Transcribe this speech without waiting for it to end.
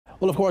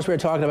Well, of course, we're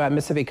talking about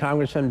Mississippi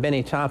Congressman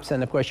Bennie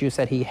Thompson. Of course, you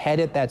said he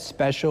headed that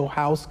special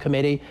House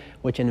committee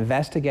which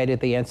investigated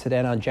the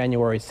incident on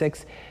January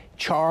 6th.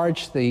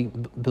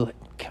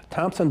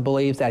 Thompson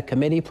believes that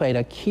committee played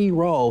a key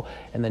role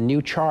in the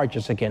new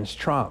charges against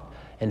Trump.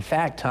 In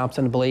fact,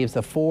 Thompson believes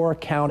the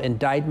 4-count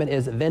indictment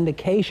is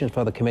vindication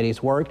for the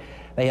committee's work.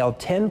 They held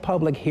 10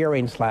 public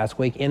hearings last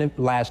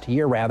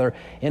year,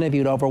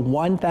 interviewed over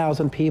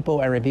 1,000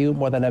 people and reviewed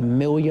more than 1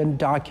 million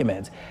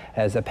documents.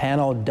 As the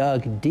panel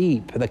dug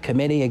deep, the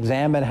committee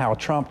examined how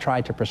Trump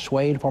tried to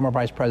persuade former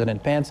Vice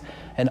President Pence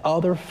and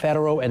other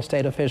federal and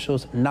state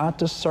officials not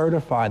to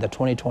certify the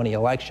 2020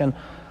 election,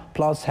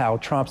 plus how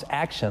Trump's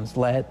actions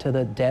led to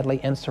the deadly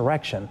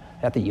insurrection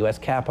at the U.S.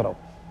 Capitol.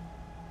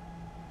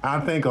 I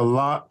think a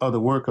lot of the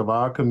work of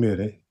our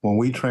committee, when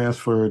we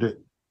transferred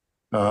it,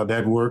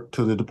 that work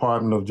to the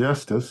Department of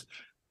Justice,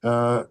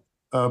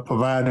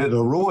 provided a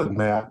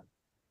roadmap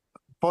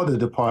for the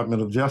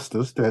Department of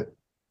Justice that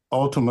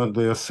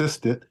ultimately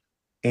assisted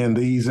in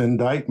these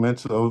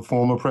indictments of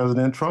former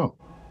President Trump.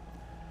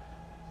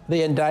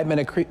 The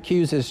indictment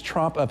accuses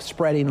Trump of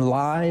spreading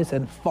lies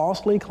and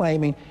falsely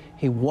claiming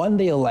he won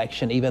the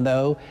election, even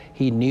though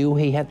he knew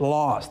he had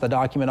lost. The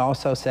document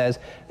also says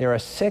there are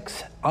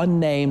 6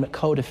 unnamed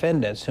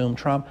co-defendants whom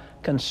Trump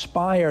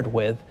conspired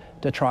with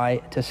to try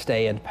to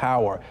stay in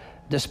power.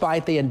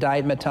 Despite the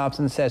indictment,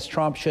 Thompson says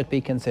Trump should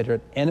be considered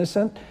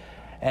innocent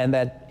and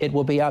that it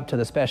will be up to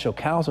the special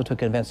counsel to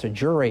convince the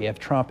jury if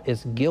Trump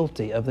is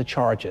guilty of the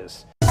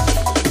charges.